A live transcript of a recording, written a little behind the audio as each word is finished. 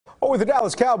With the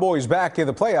Dallas Cowboys back in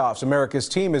the playoffs, America's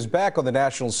team is back on the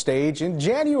national stage in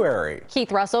January.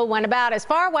 Keith Russell went about as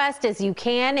far west as you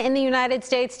can in the United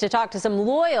States to talk to some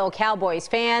loyal Cowboys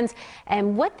fans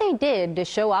and what they did to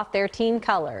show off their team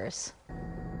colors.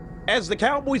 As the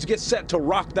Cowboys get set to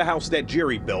rock the house that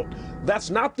Jerry built, that's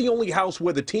not the only house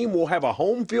where the team will have a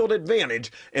home field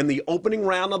advantage in the opening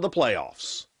round of the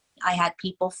playoffs. I had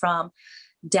people from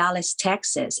Dallas,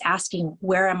 Texas, asking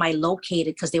where am I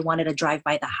located because they wanted to drive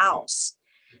by the house,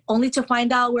 only to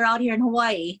find out we're out here in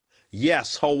Hawaii.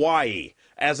 Yes, Hawaii.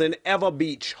 As in Ewa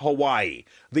Beach, Hawaii,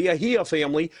 the Ahia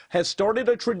family has started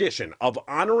a tradition of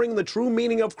honoring the true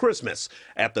meaning of Christmas,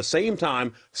 at the same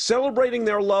time celebrating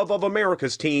their love of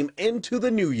America's team into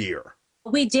the new year.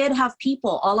 We did have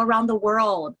people all around the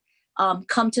world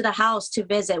come to the house to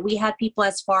visit. We had people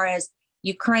as far as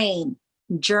Ukraine,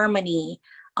 Germany,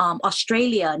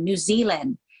 Australia, New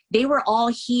Zealand. They were all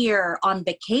here on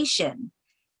vacation.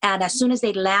 And as soon as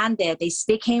they landed,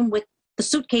 they came with the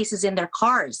suitcases in their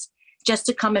cars just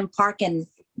to come and park and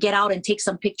get out and take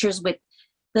some pictures with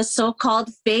the so-called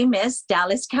famous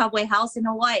Dallas Cowboy house in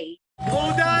Hawaii.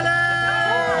 Go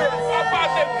Dallas!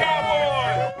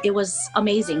 It was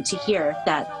amazing to hear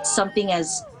that something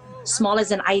as small as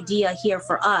an idea here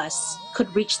for us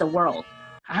could reach the world.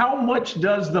 How much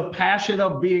does the passion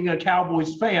of being a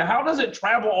Cowboys fan, how does it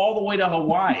travel all the way to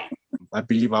Hawaii? I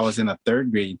believe I was in the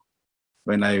third grade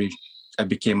when I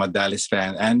became a Dallas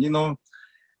fan. And,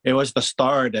 it was the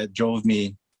star that drove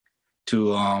me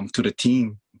to the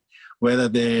team. Whether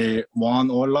they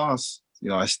won or lost,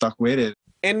 I stuck with it.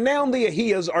 And now the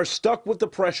Ahias are stuck with the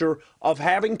pressure of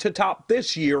having to top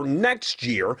this year, next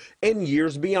year, and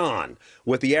years beyond.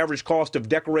 With the average cost of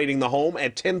decorating the home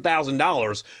at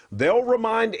 $10,000, they'll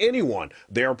remind anyone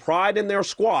their pride in their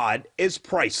squad is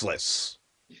priceless.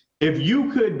 If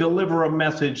you could deliver a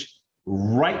message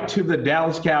right to the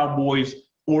Dallas Cowboys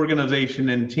organization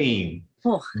and team,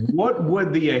 what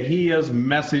would the Ahia's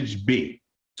message be?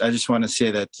 I just want to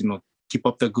say that, keep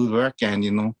up the good work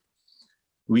and,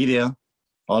 we there.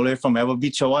 All the way from Ewa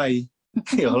Beach, Hawaii.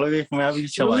 All the way from Ewa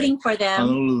Beach, Hawaii. Rooting for them.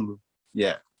 Honolulu.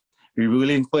 Yeah. We're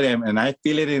rooting for them. And I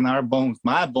feel it in our bones,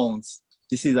 my bones.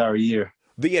 This is our year.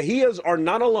 The Ahias are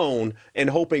not alone in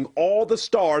hoping all the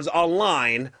stars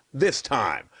align this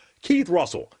time. Keith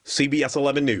Russell, CBS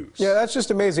 11 News. Yeah, that's just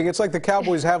amazing. It's like the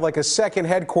Cowboys have like a second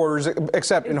headquarters,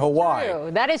 except in Hawaii. True.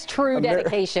 That is true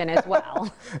dedication as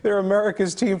well. They're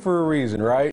America's team for a reason, right?